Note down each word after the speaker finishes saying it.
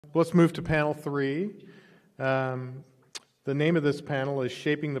Let's move to panel 3. The name of this panel is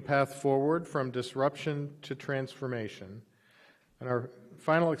Shaping the Path Forward from Disruption to Transformation. And our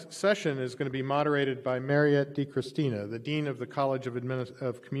final session is going to be moderated by Mariette DiChristina, the Dean of the College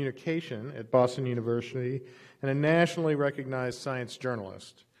of Communication at Boston University and a nationally recognized science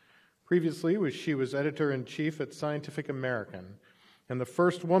journalist. Previously, she was editor-in-chief at Scientific American and the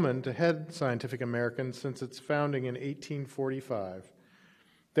first woman to head Scientific American since its founding in 1845.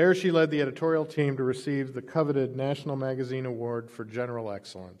 There she led the editorial team to receive the coveted National Magazine Award for General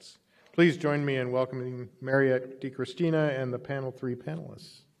Excellence. Please join me in welcoming Mariette DiChristina and the panel 3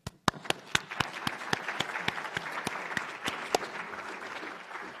 panelists.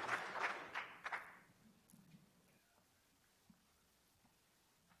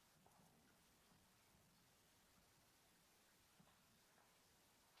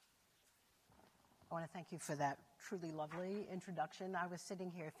 I want to thank you for that truly lovely introduction. I was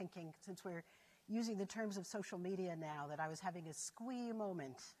sitting here thinking, since we're using the terms of social media now, that I was having a squee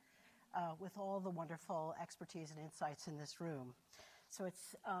moment with all the wonderful expertise and insights in this room. So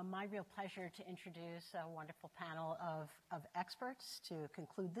it's my real pleasure to introduce a wonderful panel of experts to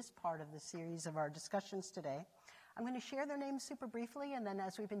conclude this part of the series of our discussions today. I'm going to share their names super briefly, and then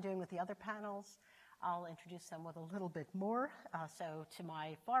as we've been doing with the other panels, I'll introduce them with a little bit more. So to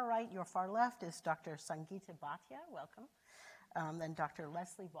my far right, your far left, is Dr. Sangeeta Bhatia, welcome. Then Dr.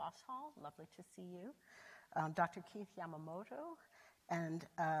 Leslie Vosshall, lovely to see you. Dr. Keith Yamamoto, and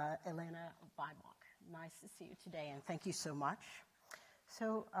Elena Biboch. Nice to see you today, and thank you so much.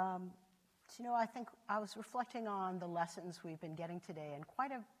 So, I think I was reflecting on the lessons we've been getting today, and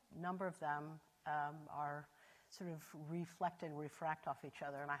quite a number of them are sort of reflect and refract off each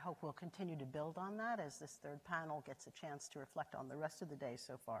other, and I hope we'll continue to build on that as this third panel gets a chance to reflect on the rest of the day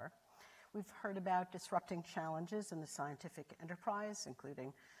so far. We've heard about disrupting challenges in the scientific enterprise,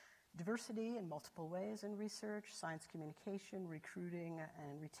 including diversity in multiple ways in research, science communication, recruiting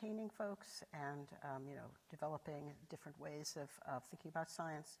and retaining folks, and developing different ways of thinking about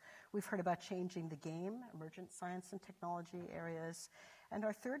science. We've heard about changing the game, emergent science and technology areas. And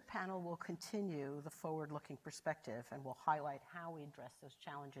our third panel will continue the forward-looking perspective and will highlight how we address those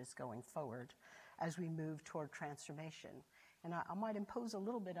challenges going forward as we move toward transformation. And I might impose a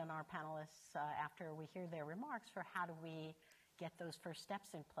little bit on our panelists after we hear their remarks for how do we get those first steps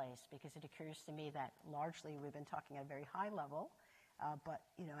in place, because it occurs to me that largely we've been talking at a very high level,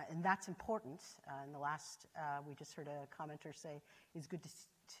 and that's important. In the last, we just heard a commenter say it's good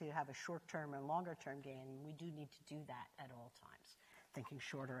to have a short-term and longer-term gain. We do need to do that at all times, thinking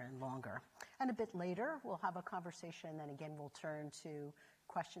shorter and longer. And a bit later, we'll have a conversation, and again, we'll turn to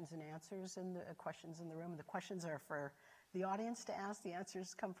questions and answers and the questions in the room. The questions are for the audience to ask. The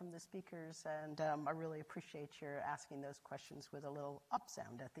answers come from the speakers, and I really appreciate your asking those questions with a little up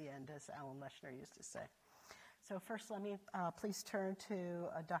sound at the end, as Alan Leshner used to say. So first, let me please turn to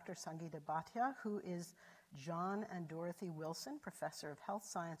Dr. Sangeeta Bhatia, who is John and Dorothy Wilson Professor of Health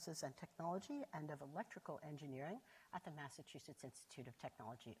Sciences and Technology and of Electrical Engineering at the Massachusetts Institute of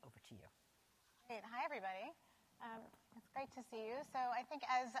Technology. Over to you. Great. Hi, everybody. It's great to see you. So I think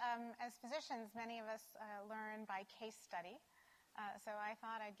as physicians, many of us learn by case study. So I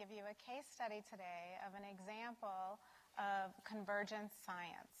thought I'd give you a case study today of an example of convergence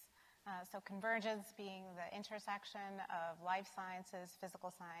science. So convergence being the intersection of life sciences,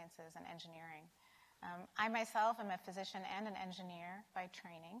 physical sciences, and engineering. I myself am a physician and an engineer by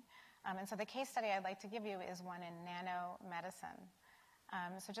training. And so the case study I'd like to give you is one in nanomedicine.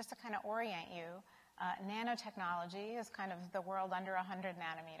 So just to kind of orient you, nanotechnology is kind of the world under 100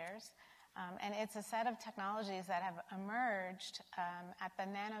 nanometers. And it's a set of technologies that have emerged at the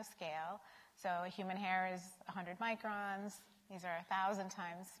nanoscale. So a human hair is 100 microns. These are 1,000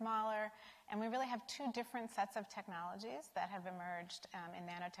 times smaller. And we really have two different sets of technologies that have emerged in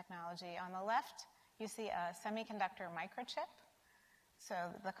nanotechnology. On the left, you see a semiconductor microchip. So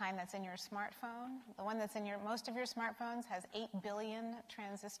the kind that's in your smartphone. The one that's in most of your smartphones has 8 billion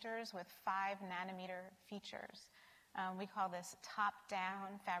transistors with 5 nanometer features. We call this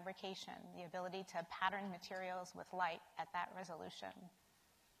top-down fabrication, the ability to pattern materials with light at that resolution.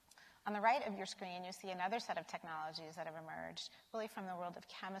 On the right of your screen, you see another set of technologies that have emerged, really from the world of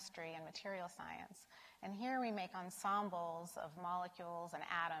chemistry and material science. And here we make ensembles of molecules and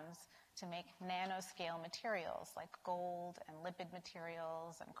atoms to make nanoscale materials like gold and lipid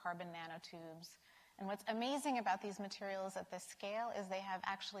materials and carbon nanotubes. And what's amazing about these materials at this scale is they have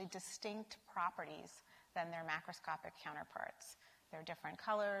actually distinct properties than their macroscopic counterparts. They're different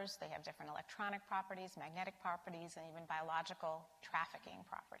colors, they have different electronic properties, magnetic properties, and even biological trafficking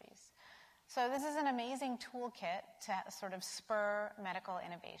properties. So this is an amazing toolkit to sort of spur medical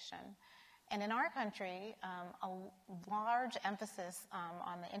innovation. And in our country, a large emphasis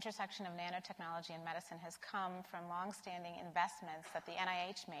on the intersection of nanotechnology and medicine has come from longstanding investments that the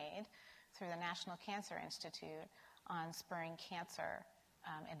NIH made through the National Cancer Institute on spurring cancer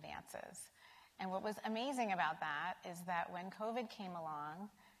advances. And what was amazing about that is that when COVID came along,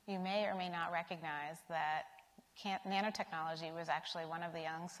 you may or may not recognize that nanotechnology was actually one of the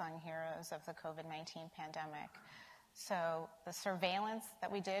unsung heroes of the COVID-19 pandemic. So the surveillance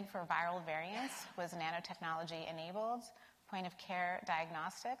that we did for viral variants was nanotechnology enabled. Point of care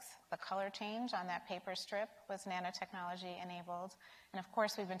diagnostics, the color change on that paper strip was nanotechnology enabled. And of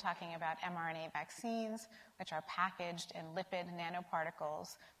course, we've been talking about mRNA vaccines, which are packaged in lipid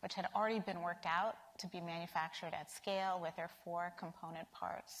nanoparticles, which had already been worked out to be manufactured at scale with their 4 component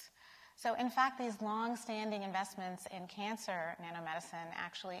parts. So in fact, these long-standing investments in cancer nanomedicine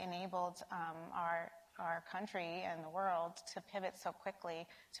actually enabled our country and the world to pivot so quickly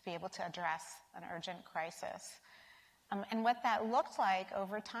to be able to address an urgent crisis. And what that looked like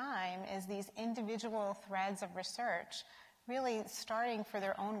over time is these individual threads of research really starting for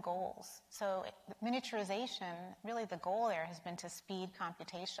their own goals. So miniaturization, really the goal there has been to speed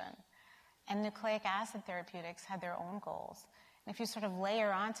computation. And nucleic acid therapeutics had their own goals. And if you sort of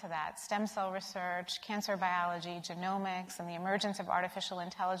layer onto that stem cell research, cancer biology, genomics, and the emergence of artificial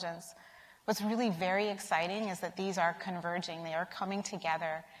intelligence, what's really very exciting is that these are converging. They are coming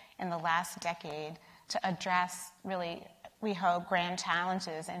together in the last decade to address really, we hope, grand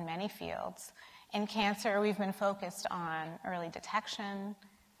challenges in many fields. In cancer, we've been focused on early detection,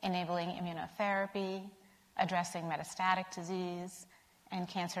 enabling immunotherapy, addressing metastatic disease, and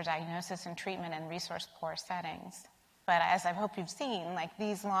cancer diagnosis and treatment in resource-poor settings. But as I hope you've seen, like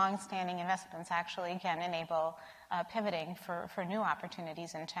these long-standing investments actually can enable pivoting for new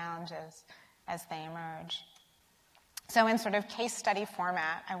opportunities and challenges as they emerge. So in sort of case study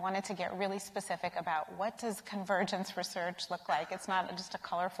format, I wanted to get really specific about what does convergence research look like. It's not just a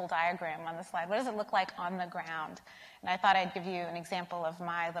colorful diagram on the slide. What does it look like on the ground? And I thought I'd give you an example of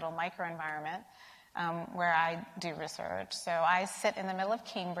my little microenvironment where I do research. So I sit in the middle of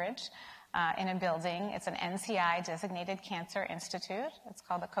Cambridge in a building. It's an NCI-designated cancer institute. It's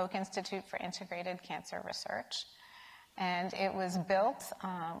called the Koch Institute for Integrated Cancer Research. And it was built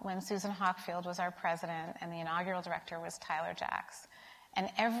when Susan Hockfield was our president, and the inaugural director was Tyler Jacks. And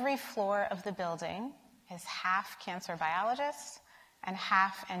every floor of the building is half cancer biologists and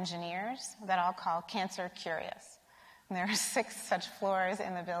half engineers that all call cancer curious. And there are 6 such floors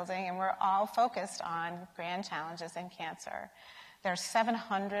in the building, and we're all focused on grand challenges in cancer. There are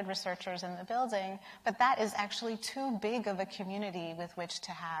 700 researchers in the building, but that is actually too big of a community with which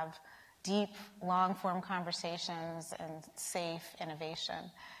to have deep, long-form conversations and safe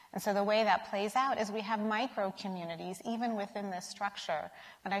innovation. And so the way that plays out is we have micro-communities even within this structure.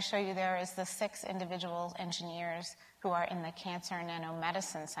 What I show you there is the 6 individual engineers who are in the Cancer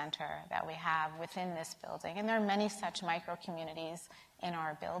Nanomedicine Center that we have within this building. And there are many such micro-communities in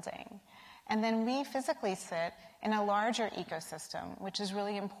our building. And then we physically sit in a larger ecosystem, which is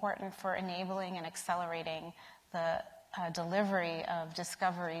really important for enabling and accelerating the delivery of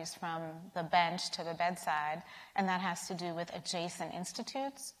discoveries from the bench to the bedside, and that has to do with adjacent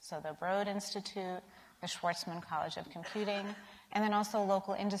institutes, so the Broad Institute, the Schwarzman College of Computing, and then also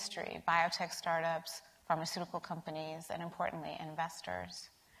local industry, biotech startups, pharmaceutical companies, and importantly, investors.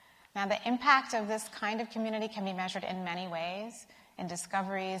 Now, the impact of this kind of community can be measured in many ways, in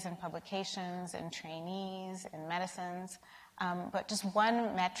discoveries, in publications, in trainees, in medicines, but just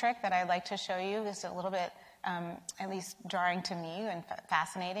one metric that I'd like to show you is a little bit at least jarring to me and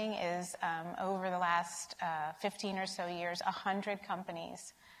fascinating, is over the last 15 or so years, 100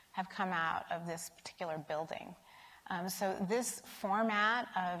 companies have come out of this particular building. So this format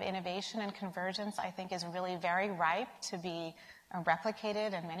of innovation and convergence, I think, is really very ripe to be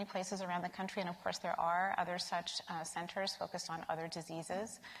replicated in many places around the country. And of course, there are other such centers focused on other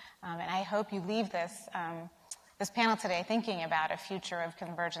diseases. And I hope you leave this panel today thinking about a future of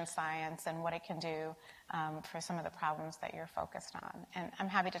convergent science and what it can do for some of the problems that you're focused on. And I'm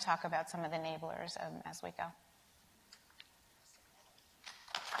happy to talk about some of the enablers as we go.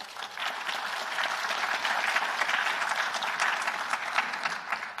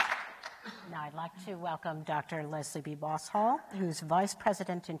 Now I'd like to welcome Dr. Leslie B. Vosshall, who's Vice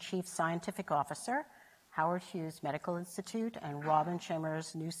President and Chief Scientific Officer, Howard Hughes Medical Institute, and Robin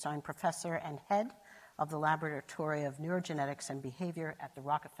Chambers Newstein Professor and Head of the Laboratory of Neurogenetics and Behavior at the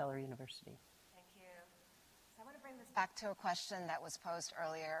Rockefeller University. Thank you. So I want to bring this back to a question that was posed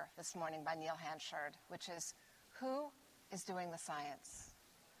earlier this morning by Neil Hanchard, which is, who is doing the science?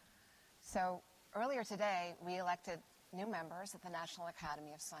 So earlier today, we elected new members at the National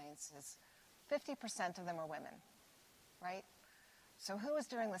Academy of Sciences. 50% of them are women, right? So who is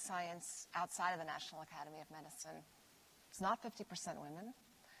doing the science outside of the National Academy of Medicine? It's not 50% women.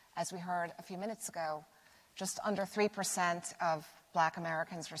 As we heard a few minutes ago, just under 3% of Black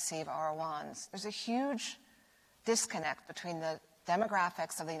Americans receive R01s. There's a huge disconnect between the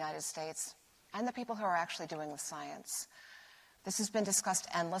demographics of the United States and the people who are actually doing the science. This has been discussed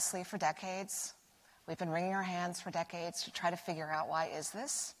endlessly for decades. We've been wringing our hands for decades to try to figure out why is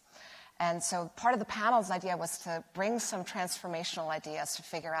this. And so part of the panel's idea was to bring some transformational ideas to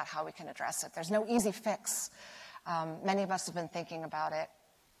figure out how we can address it. There's no easy fix. Many of us have been thinking about it.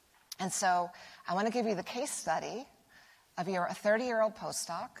 And so I want to give you the case study of you're a 30-year-old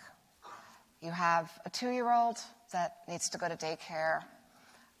postdoc. You have a 2-year-old that needs to go to daycare.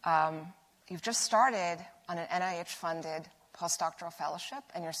 You've just started on an NIH-funded postdoctoral fellowship,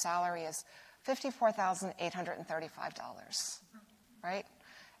 and your salary is $54,835, right?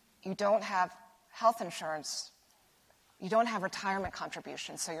 You don't have health insurance. You don't have retirement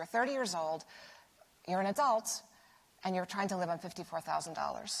contributions. So you're 30 years old, you're an adult, and you're trying to live on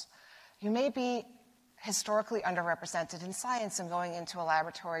 $54,000. You may be historically underrepresented in science and going into a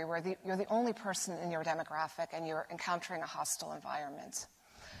laboratory where you're the only person in your demographic and you're encountering a hostile environment.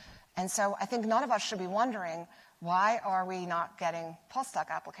 And so I think none of us should be wondering, why are we not getting postdoc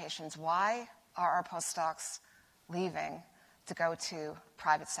applications? Why are our postdocs leaving to go to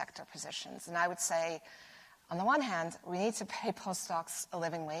private sector positions? And I would say, on the one hand, we need to pay postdocs a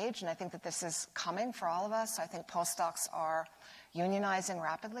living wage, and I think that this is coming for all of us. I think postdocs are unionizing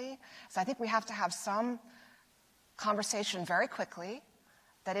rapidly. So I think we have to have some conversation very quickly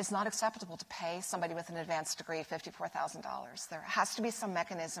that is not acceptable to pay somebody with an advanced degree $54,000. There has to be some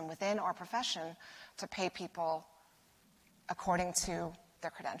mechanism within our profession to pay people according to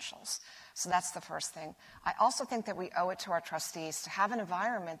their credentials. So that's the first thing. I also think that we owe it to our trustees to have an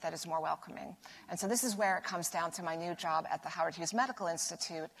environment that is more welcoming. And so this is where it comes down to my new job at the Howard Hughes Medical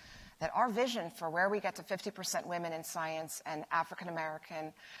Institute, that our vision for where we get to 50% women in science and African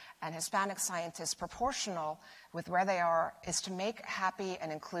American and Hispanic scientists proportional with where they are is to make happy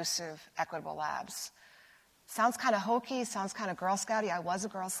and inclusive, equitable labs. Sounds kind of hokey, sounds kind of Girl Scouty. I was a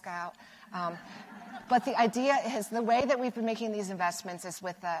Girl Scout. But the idea is the way that we've been making these investments is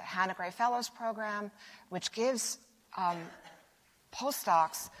with the Hannah Gray Fellows Program, which gives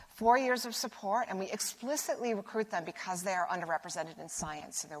postdocs 4 years of support, and we explicitly recruit them because they are underrepresented in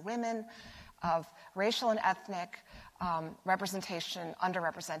science. So they're women of racial and ethnic representation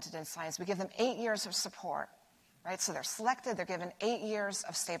underrepresented in science. We give them 8 years of support, right? So they're selected, they're given 8 years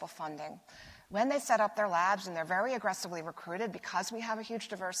of stable funding. When they set up their labs, and they're very aggressively recruited because we have a huge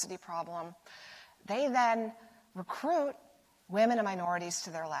diversity problem, they then recruit women and minorities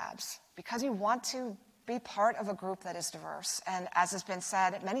to their labs because you want to be part of a group that is diverse. And as has been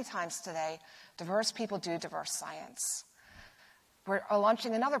said many times today, diverse people do diverse science. We're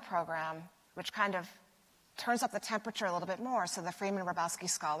launching another program which kind of turns up the temperature a little bit more. So the Freeman-Hrabowski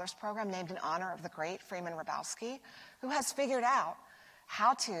Scholars Program, named in honor of the great Freeman Hrabowski, who has figured out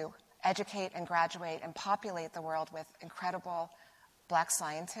how to educate and graduate and populate the world with incredible Black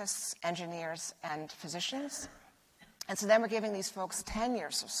scientists, engineers, and physicians. And so then we're giving these folks 10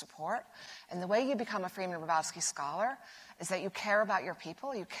 years of support. And the way you become a Freeman-Hrabowski scholar is that you care about your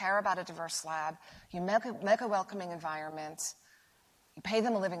people, you care about a diverse lab, you make a welcoming environment, you pay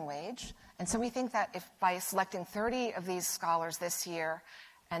them a living wage. And so we think that if by selecting 30 of these scholars this year,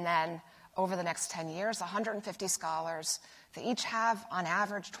 and then over the next 10 years, 150 scholars, they each have, on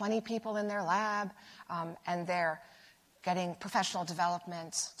average, 20 people in their lab, and they're getting professional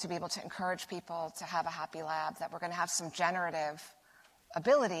development to be able to encourage people to have a happy lab, that we're going to have some generative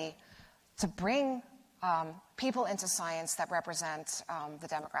ability to bring people into science that represent the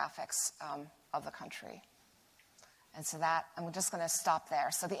demographics of the country. And so that, I'm just going to stop there.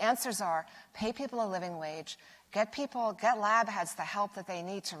 So the answers are pay people a living wage, get lab heads the help that they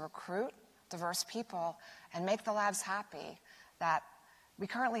need to recruit diverse people, and make the labs happy. That we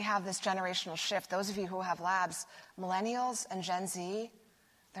currently have this generational shift. Those of you who have labs, millennials and Gen Z,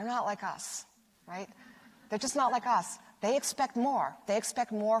 they're not like us, right? They're just not like us. They expect more. They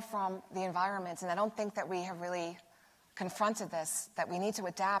expect more from the environment, and I don't think that we have really confronted this, that we need to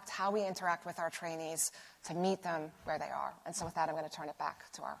adapt how we interact with our trainees to meet them where they are. And so with that, I'm going to turn it back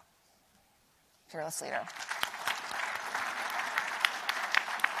to our fearless leader.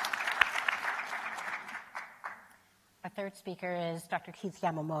 Our third speaker is Dr. Keith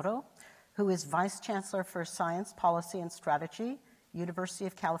Yamamoto, who is Vice Chancellor for Science, Policy, and Strategy, University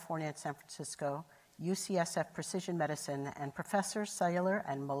of California at San Francisco, UCSF Precision Medicine, and Professor, Cellular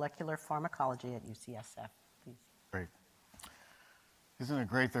and Molecular Pharmacology at UCSF. Please. Great. Isn't it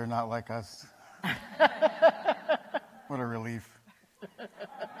great they're not like us? What a relief.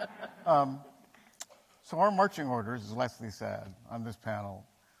 So our marching orders, as Leslie said on this panel,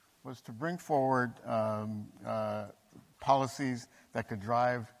 was to bring forward policies that could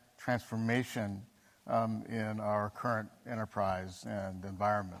drive transformation in our current enterprise and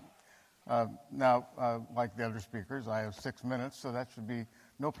environment. Now, like the other speakers, I have 6 minutes, so that should be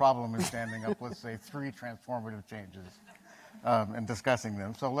no problem in standing up, let's say, 3 transformative changes and discussing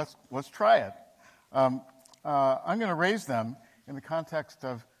them. So let's try it. I'm going to raise them in the context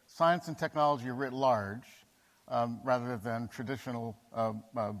of science and technology writ large, rather than traditional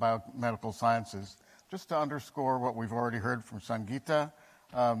biomedical sciences, just to underscore what we've already heard from Sangeeta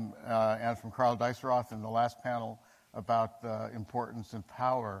and from Carl Dijsselroth in the last panel about the importance and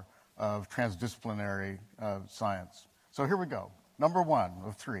power of transdisciplinary science. So here we go. Number 1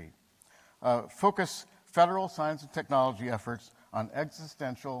 of 3. Focus federal science and technology efforts on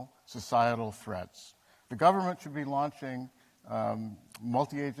existential societal threats. The government should be launching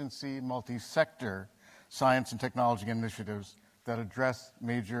multi-agency, multi-sector science and technology initiatives that address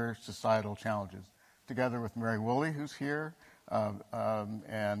major societal challenges. Together with Mary Woolley, who's here,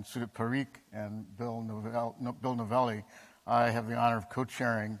 and Sudip Parikh and Bill Novelli, I have the honor of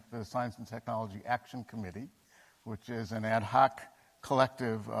co-chairing the Science and Technology Action Committee, which is an ad hoc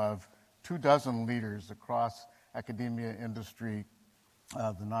collective of 24 leaders across academia, industry,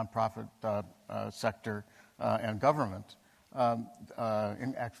 the nonprofit sector, and government.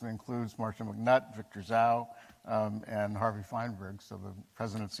 Actually includes Marcia McNutt, Victor Zhao, and Harvey Feinberg, so the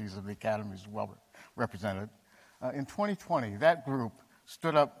presidencies of the academies are well represented. In 2020, that group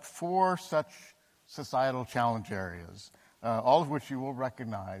stood up 4 such societal challenge areas, all of which you will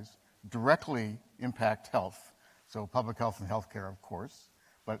recognize directly impact health, so public health and healthcare, of course,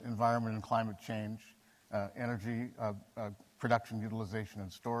 but environment and climate change, energy production, utilization,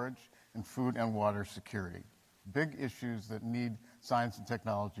 and storage, and food and water security. Big issues that need science and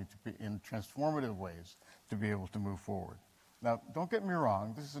technology to be in transformative ways to be able to move forward. Now, don't get me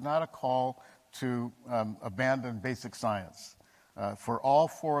wrong, this is not a call to abandon basic science. For all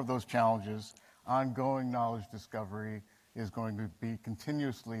 4 of those challenges, ongoing knowledge discovery is going to be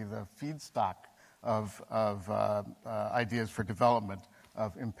continuously the feedstock of ideas for development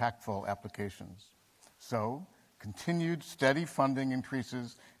of impactful applications. So, continued steady funding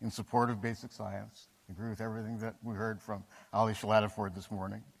increases in support of basic science. I agree with everything that we heard from Ali Shalataford this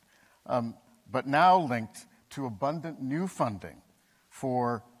morning. But now linked to abundant new funding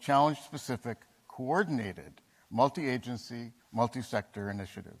for challenge-specific, coordinated, multi-agency, multi-sector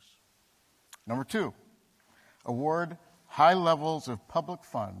initiatives. Number 2, award high levels of public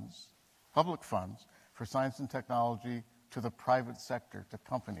funds for science and technology to the private sector, to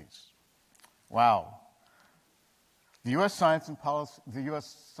companies. Wow. The U.S. Science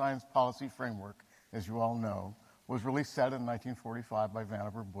Policy Framework, as you all know, was really set in 1945 by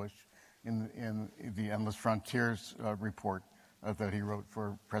Vannevar Bush in the Endless Frontiers report that he wrote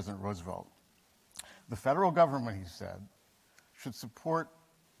for President Roosevelt. The federal government, he said, should support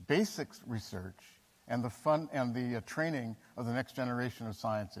basic research and the training of the next generation of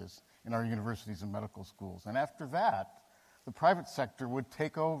scientists in our universities and medical schools. And after that, the private sector would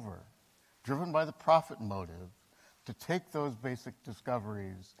take over, driven by the profit motive, to take those basic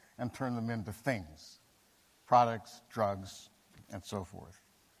discoveries and turn them into things, products, drugs, and so forth.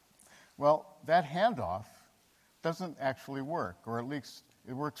 Well, that handoff doesn't actually work, or at least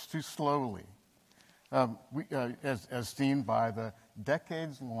it works too slowly, as seen by the 3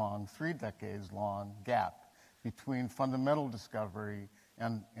 decades long gap between fundamental discovery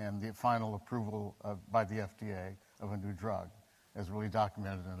and the final approval by the FDA of a new drug, as really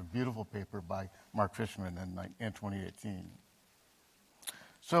documented in a beautiful paper by Mark Fishman in 2018.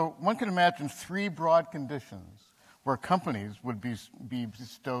 So one can imagine 3 broad conditions where companies would be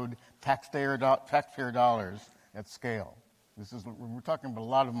bestowed taxpayer dollars at scale. We're talking about a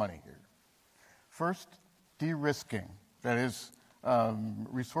lot of money here. First, de-risking, that is,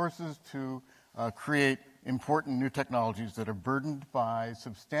 resources to create important new technologies that are burdened by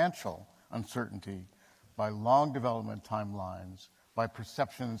substantial uncertainty, by long development timelines, by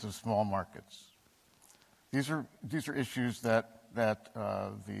perceptions of small markets. These are issues that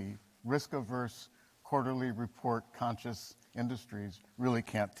the risk-averse, quarterly report conscious industries really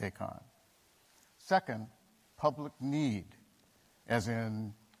can't take on. Second, public need, as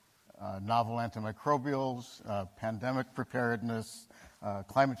in novel antimicrobials, pandemic preparedness,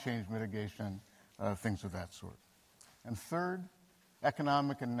 climate change mitigation, things of that sort. And third,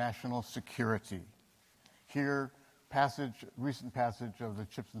 economic and national security, Here, recent passage of the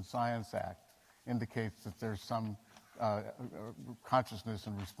Chips and Science Act indicates that there's some consciousness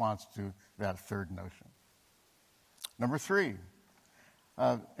in response to that third notion. Number 3,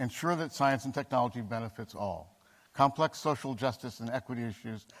 ensure that science and technology benefits all. Complex social justice and equity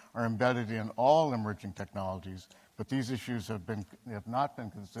issues are embedded in all emerging technologies, but these issues have not been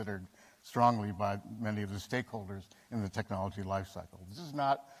considered strongly by many of the stakeholders in the technology lifecycle. This is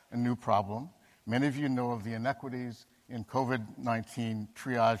not a new problem. Many of you know of the inequities in COVID-19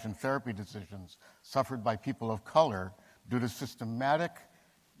 triage and therapy decisions suffered by people of color due to systematic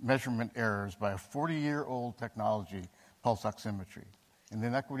measurement errors by a 40-year-old technology, pulse oximetry. And the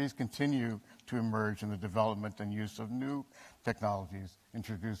inequities continue to emerge in the development and use of new technologies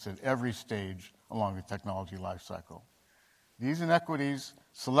introduced at every stage along the technology lifecycle. These inequities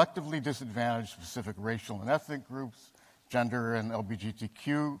selectively disadvantage specific racial and ethnic groups, gender and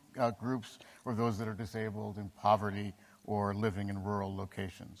LGBTQ groups, or those that are disabled, in poverty, or living in rural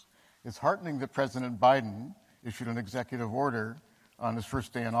locations. It's heartening that President Biden issued an executive order on his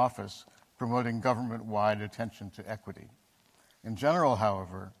first day in office promoting government-wide attention to equity. In general,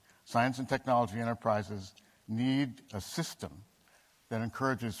 however, science and technology enterprises need a system that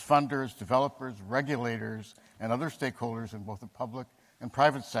encourages funders, developers, regulators, and other stakeholders in both the public and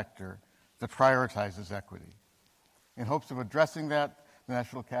private sector that prioritizes equity. In hopes of addressing that, the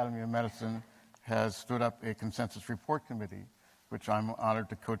National Academy of Medicine has stood up a consensus report committee, which I'm honored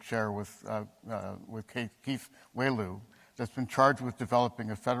to co-chair with Keith Welu, that's been charged with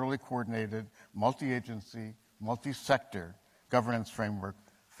developing a federally coordinated, multi-agency, multi-sector governance framework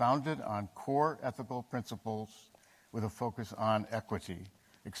founded on core ethical principles with a focus on equity,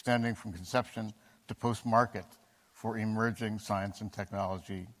 extending from conception to post-market for emerging science and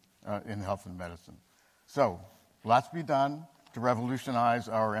technology in health and medicine. So, lots to be done to revolutionize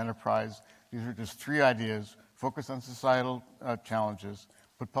our enterprise. These are just 3 ideas: focus on societal challenges,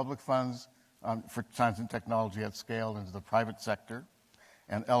 put public funds for science and technology at scale into the private sector,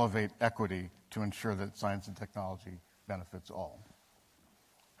 and elevate equity to ensure that science and technology benefits all.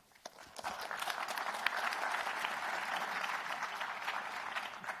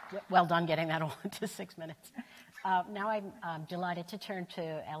 Well done getting that all into 6 minutes. Now I'm delighted to turn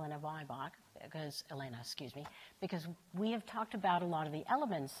to Elena, because we have talked about a lot of the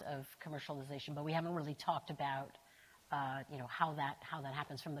elements of commercialization, but we haven't really talked about how that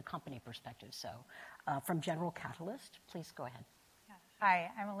happens from the company perspective. So from General Catalyst, please go ahead.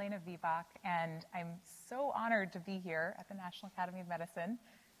 Hi, I'm Elena Viboch, and I'm so honored to be here at the National Academy of Medicine,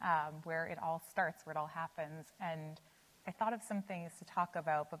 where it all starts, where it all happens. And I thought of some things to talk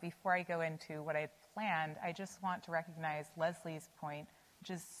about, but before I go into what I had planned, I just want to recognize Leslie's point, which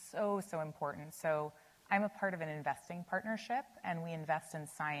is so, so important. So I'm a part of an investing partnership, and we invest in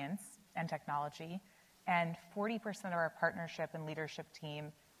science and technology, and 40% of our partnership and leadership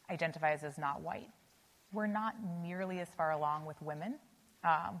team identifies as not white. We're not nearly as far along with women.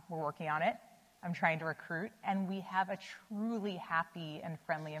 We're working on it. I'm trying to recruit, and we have a truly happy and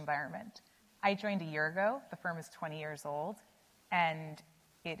friendly environment. I joined a year ago. The firm is 20 years old, and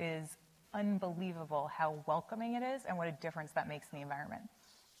it is unbelievable how welcoming it is and what a difference that makes in the environment.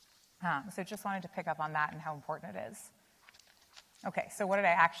 So just wanted to pick up on that and how important it is. Okay, so what did I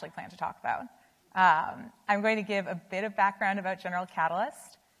actually plan to talk about? I'm going to give a bit of background about General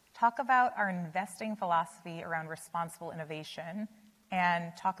Catalyst, talk about our investing philosophy around responsible innovation,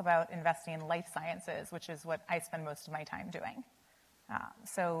 and talk about investing in life sciences, which is what I spend most of my time doing.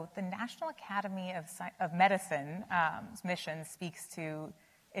 So the National Academy of Medicine's mission speaks to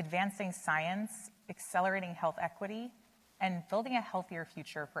advancing science, accelerating health equity, and building a healthier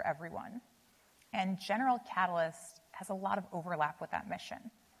future for everyone. And General Catalyst has a lot of overlap with that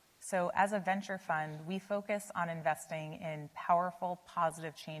mission. So as a venture fund, we focus on investing in powerful,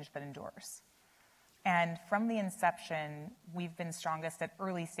 positive change that endures. And from the inception, we've been strongest at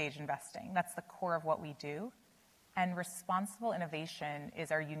early stage investing. That's the core of what we do. And responsible innovation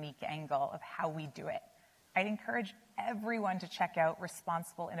is our unique angle of how we do it. I'd encourage everyone to check out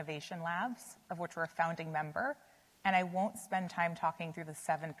Responsible Innovation Labs, of which we're a founding member. And I won't spend time talking through the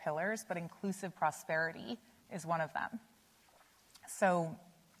 7 pillars, but inclusive prosperity is one of them. So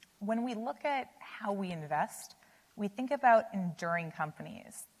when we look at how we invest, we think about enduring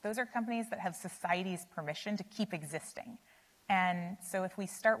companies. Those are companies that have society's permission to keep existing. And so if we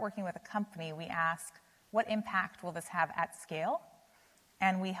start working with a company, we ask, what impact will this have at scale?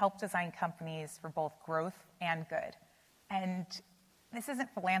 And we help design companies for both growth and good. And this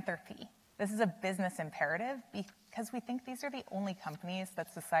isn't philanthropy. This is a business imperative because we think these are the only companies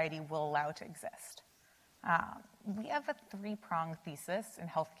that society will allow to exist. We have a 3-pronged thesis in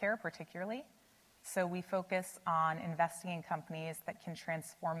healthcare particularly. So we focus on investing in companies that can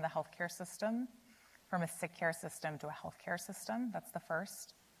transform the healthcare system from a sick care system to a healthcare system. That's the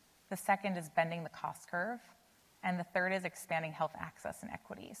first. The second is bending the cost curve. And the third is expanding health access and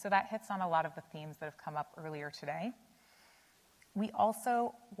equity. So that hits on a lot of the themes that have come up earlier today. We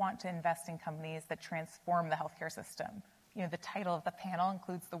also want to invest in companies that transform the healthcare system. You know, the title of the panel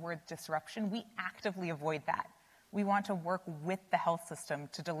includes the word disruption. We actively avoid that. We want to work with the health system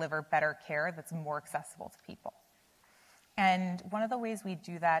to deliver better care that's more accessible to people. And one of the ways we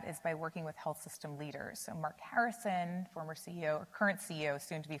do that is by working with health system leaders. So Mark Harrison, former CEO, or current CEO,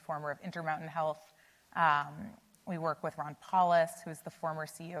 soon to be former of Intermountain Health. We work with Ron Paulus, who's the former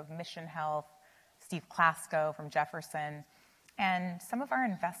CEO of Mission Health, Steve Klasko from Jefferson. And some of our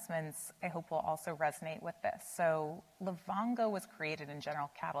investments, I hope, will also resonate with this. So Livongo was created in General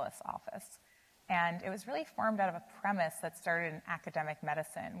Catalyst's office. And it was really formed out of a premise that started in academic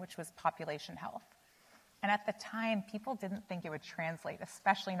medicine, which was population health. And at the time, people didn't think it would translate,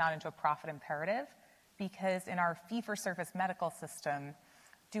 especially not into a profit imperative, because in our fee-for-service medical system,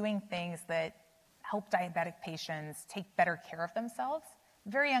 doing things that help diabetic patients take better care of themselves,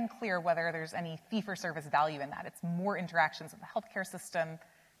 very unclear whether there's any fee-for-service value in that. It's more interactions with the healthcare system,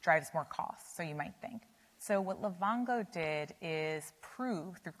 drives more costs, so you might think. So what Livongo did is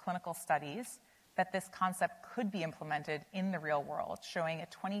prove through clinical studies that this concept could be implemented in the real world, showing a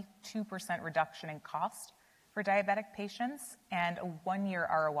 22% reduction in cost for diabetic patients and a 1-year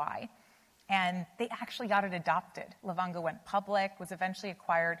ROI. And they actually got it adopted. Livongo went public, was eventually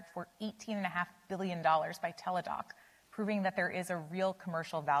acquired for $18.5 billion by Teladoc, proving that there is a real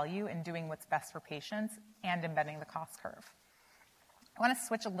commercial value in doing what's best for patients and embedding the cost curve. I want to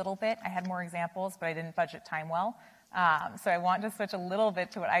switch a little bit. I had more examples, but I didn't budget time well. So I want to switch a little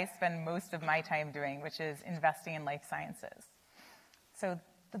bit to what I spend most of my time doing, which is investing in life sciences. So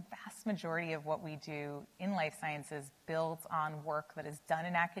the vast majority of what we do in life sciences builds on work that is done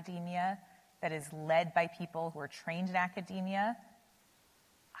in academia, that is led by people who are trained in academia.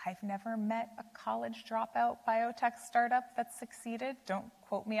 I've never met a college dropout biotech startup that's succeeded. Don't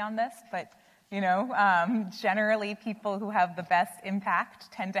quote me on this, but generally people who have the best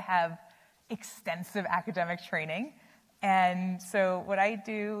impact tend to have extensive academic training. And so what I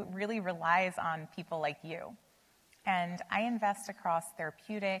do really relies on people like you. And I invest across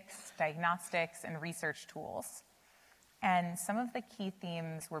therapeutics, diagnostics, and research tools. And some of the key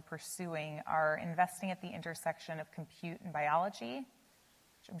themes we're pursuing are investing at the intersection of compute and biology,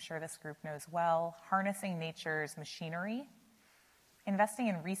 which I'm sure this group knows well, harnessing nature's machinery, investing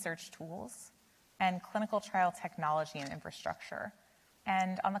in research tools, and clinical trial technology and infrastructure.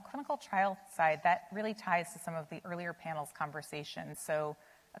 And on the clinical trial side, that really ties to some of the earlier panel's conversations. So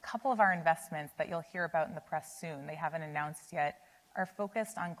a couple of our investments that you'll hear about in the press soon, they haven't announced yet, are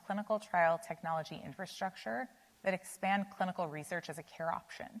focused on clinical trial technology infrastructure that expand clinical research as a care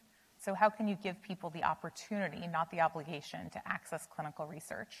option. So how can you give people the opportunity, not the obligation, to access clinical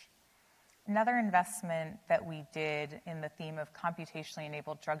research? Another investment that we did in the theme of computationally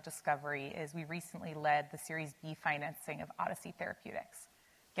enabled drug discovery is we recently led the Series B financing of Odyssey Therapeutics.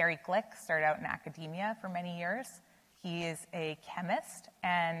 Gary Glick started out in academia for many years. He is a chemist,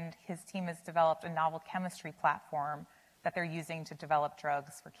 and his team has developed a novel chemistry platform that they're using to develop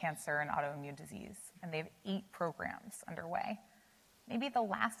drugs for cancer and autoimmune disease. And they have 8 programs underway. Maybe the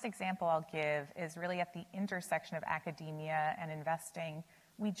last example I'll give is really at the intersection of academia and investing.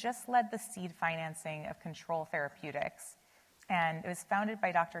 We just led the seed financing of Control Therapeutics, and it was founded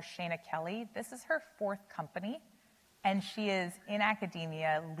by Dr. Shana Kelly. This is her 4th company, and she is in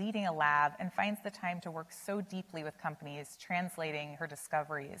academia, leading a lab, and finds the time to work so deeply with companies, translating her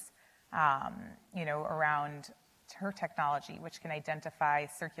discoveries, around her technology, which can identify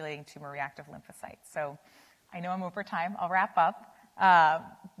circulating tumor-reactive lymphocytes. So I know I'm over time. I'll wrap up.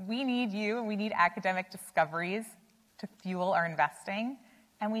 We need you, and we need academic discoveries to fuel our investing.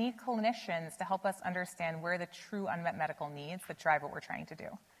 And we need clinicians to help us understand where the true unmet medical needs that drive what we're trying to do.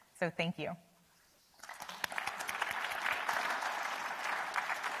 So thank you.